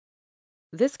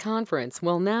This conference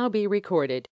will now be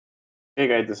recorded. Hey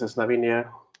guys, this is Naveen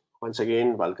here. Once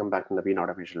again, welcome back to Naveen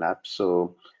Automation Labs.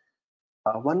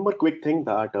 One more quick thing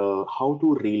that how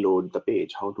to reload the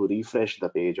page, how to refresh the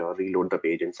page or reload the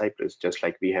page in Cypress, just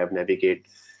like we have navigate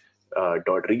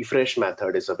dot refresh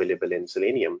method is available in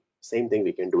Selenium. Same thing,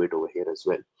 we can do it over here as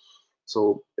well.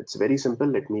 So it's very simple.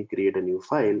 Let me create a new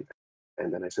file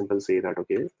and then I simply say that,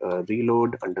 okay,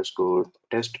 reload underscore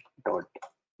test dot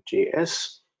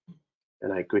JS,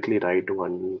 and I quickly write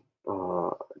one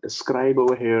describe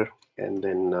over here, and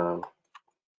then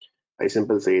I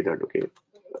simply say that, okay,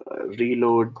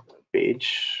 reload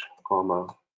page comma,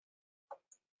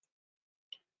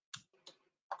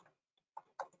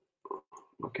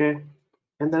 okay,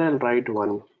 and then I'll write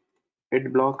one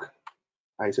hit block.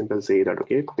 I simply say that,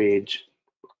 okay, page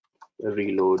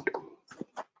reload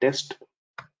test,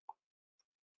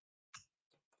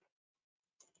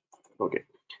 okay,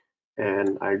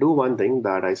 and I'll do one thing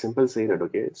that I simply say that,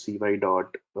 okay, cy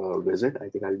dot visit. I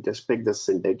think I'll just pick the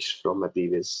syntax from my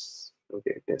previous,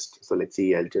 okay, test. So let's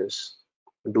see, I'll just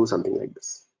do something like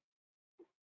this,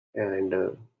 and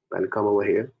I'll come over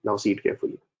here. Now see it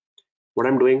carefully. What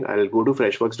I'm doing, I'll go to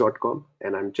freshworks.com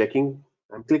and I'm clicking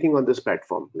on this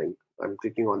platform link. I'm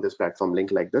clicking on this platform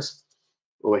link like this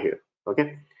over here.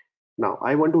 Okay. Now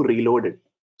I want to reload it.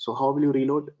 So how will you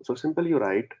reload? So simply you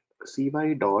write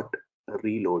cy dot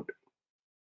reload.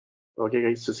 Okay,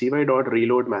 guys. So cy dot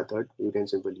reload method, you can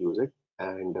simply use it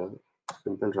and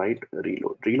simple write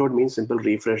reload. Reload means simple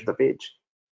refresh the page.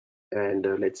 And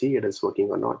let's see it is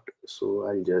working or not. So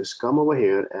I'll just come over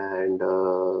here and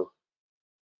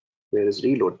where is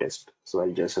reload test? So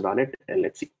I'll just run it and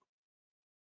let's see.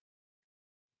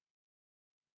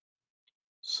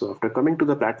 So after coming to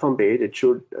the platform page, it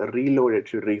should reload, it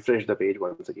should refresh the page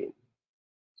once again.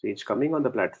 So it's coming on the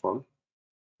platform.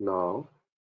 Now,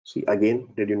 see again,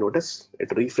 did you notice?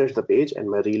 It refreshed the page and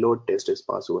my reload test is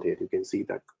passed over here. You can see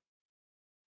that.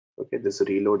 Okay, this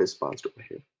reload is passed over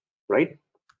here, right?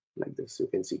 Like this, you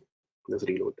can see this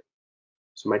reload.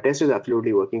 So my test is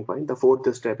absolutely working fine. The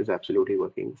fourth step is absolutely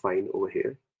working fine over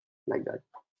here, like that.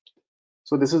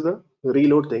 So this is the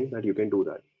reload thing that you can do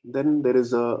that. Then there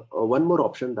is a one more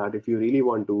option that if you really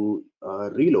want to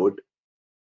reload,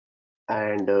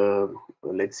 and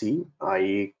let's see,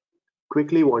 I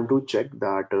quickly want to check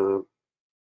that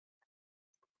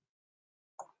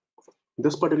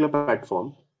this particular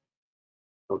platform,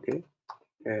 okay,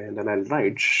 and then I'll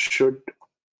write should,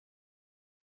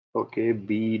 okay,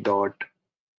 b dot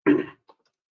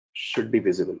should be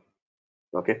visible,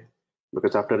 okay,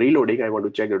 because after reloading I want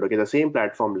to check that, okay, the same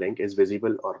platform link is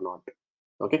visible or not.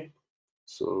 Okay,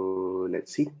 so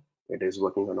let's see it is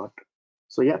working or not.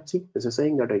 So yeah, see, this is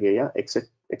saying that, okay, yeah,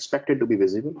 expected to be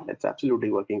visible. It's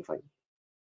absolutely working fine,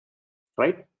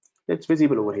 right? It's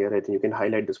visible over here. I think you can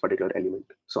highlight this particular element.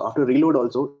 So after reload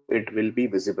also, it will be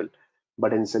visible.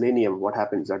 But in Selenium, what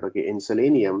happens that, okay, in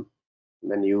Selenium,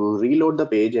 when you reload the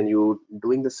page and you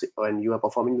doing this and you are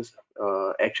performing this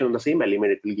action on the same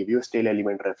element, it will give you a stale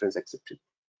element reference exception.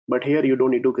 But here you don't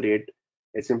need to create.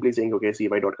 It's simply saying, okay,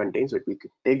 cy dot contains. So it will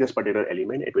take this particular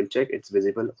element. It will check it's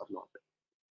visible or not.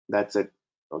 That's it.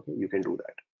 Okay, you can do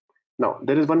that. Now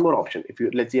there is one more option. If you,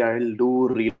 let's see, I'll do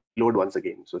reload once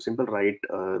again. So simple write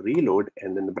reload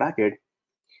and then the bracket.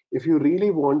 If you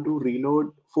really want to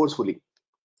reload forcefully,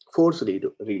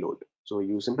 reload. So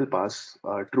you simple pass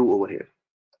true over here.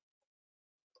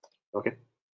 Okay.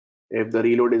 If the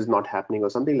reload is not happening or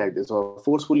something like this, or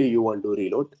forcefully you want to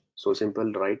reload, so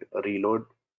simple write reload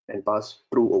and pass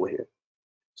true over here.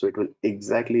 So it will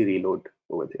exactly reload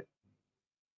over there.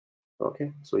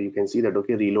 Okay. So you can see that,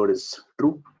 okay, reload is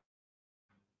true.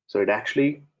 So it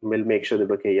actually will make sure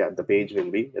that, okay, yeah, the page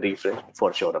will be refreshed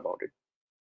for sure about it.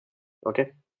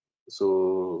 Okay,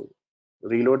 so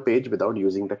reload page without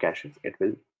using the cache, it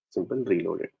will simple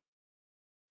reload it,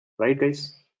 right,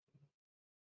 guys?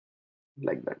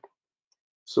 Like that.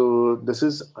 So this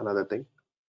is another thing,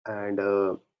 and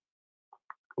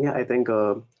yeah, I think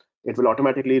it will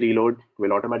automatically reload.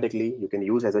 Will automatically, you can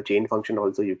use as a chain function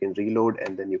also. You can reload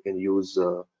and then you can use.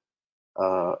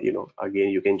 Again,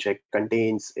 you can check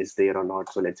contains is there or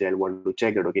not. So let's say I want to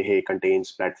check that, okay, hey,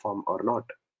 contains platform or not.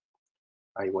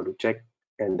 I want to check,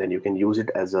 and then you can use it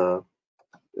as a,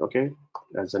 okay,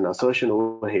 as an assertion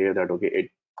over here that, okay,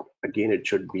 it again it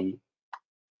should be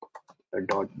a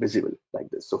dot visible like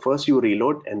this. So first you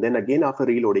reload and then again after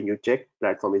reloading you check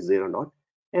platform is there or not,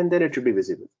 and then it should be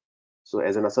visible. So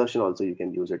as an assertion also you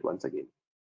can use it once again.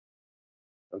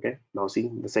 Okay, now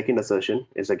see the second assertion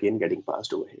is again getting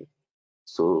passed over here.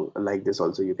 So like this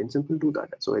also you can simply do that.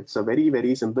 So it's a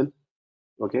very simple,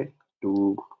 okay,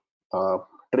 to uh,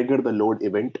 trigger the load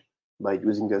event by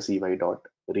using the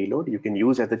cy.reload. You can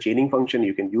use as a chaining function,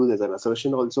 you can use as an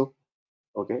assertion also.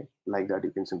 Okay, like that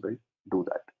you can simply do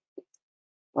that.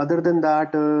 Other than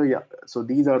that, yeah, so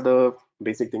these are the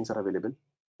basic things are available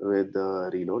with the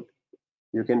reload.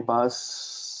 You can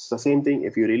pass the same thing.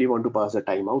 If you really want to pass the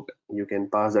timeout, you can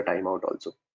pass the timeout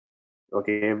also.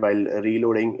 Okay, while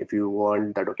reloading, if you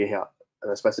want that, okay, yeah,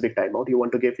 a specific timeout you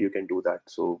want to give, you can do that.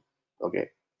 So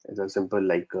okay, it's a simple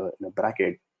like in a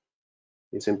bracket,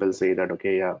 you simple say that,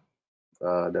 okay, yeah,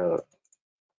 the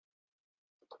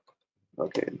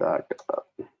okay, that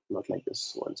not like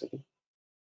this, one second,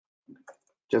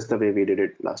 just the way we did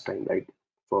it last time, right?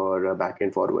 For back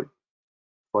and forward,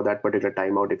 for that particular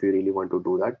timeout, if you really want to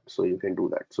do that, so you can do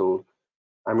that. So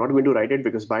I'm not going to write it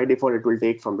because by default it will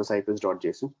take from the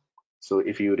cypress.json. So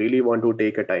if you really want to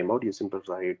take a timeout, you simply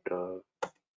write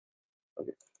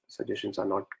okay, suggestions are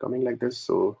not coming like this.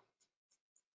 So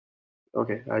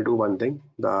okay, I'll do one thing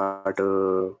that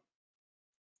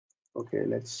okay,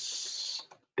 let's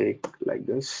take like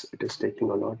this. It is taking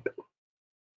a lot.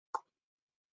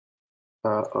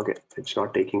 Okay, it's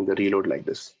not taking the reload like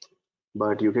this.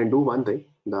 But you can do one thing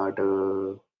that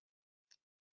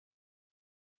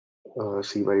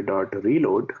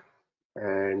cy.reload,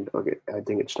 and okay, I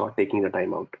think it's not taking the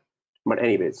timeout. But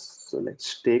anyways, so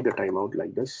let's take the timeout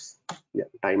like this. Yeah,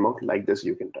 timeout like this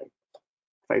you can type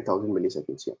 5000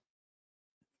 milliseconds. Yeah.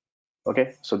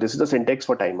 Okay, so this is the syntax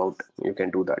for timeout. You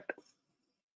can do that.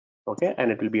 Okay,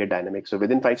 and it will be a dynamic. So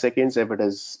within 5 seconds, if it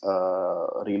is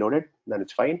reloaded, then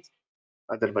it's fine.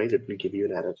 Otherwise, it will give you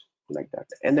an error like that.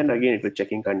 And then again, it will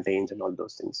checking contains and all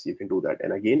those things. You can do that.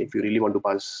 And again, if you really want to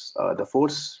pass the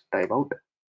force timeout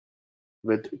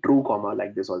with true comma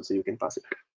like this, also you can pass it.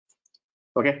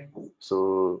 Okay,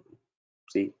 so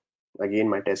see, again,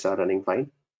 my tests are running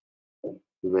fine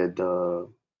with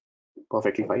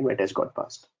perfectly fine. My test got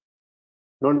passed.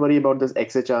 Don't worry about this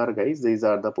XHR, guys. These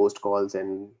are the post calls,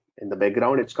 and in the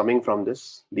background, it's coming from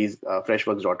this. These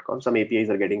freshworks.com. Some APIs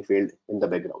are getting failed in the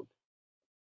background.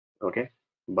 Okay,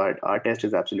 but our test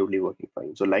is absolutely working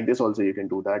fine. So like this, also you can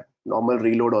do that. Normal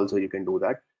reload, also you can do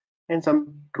that, and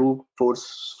some true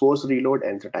force reload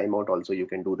and the timeout, also you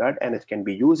can do that, and it can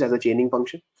be used as a chaining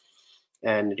function,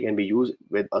 and it can be used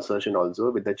with assertion also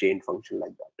with the chain function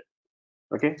like that.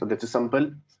 Okay, so this is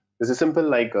simple. This is simple,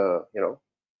 like for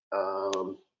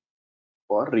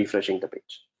refreshing the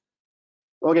page.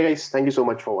 Okay, guys, thank you so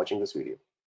much for watching this video.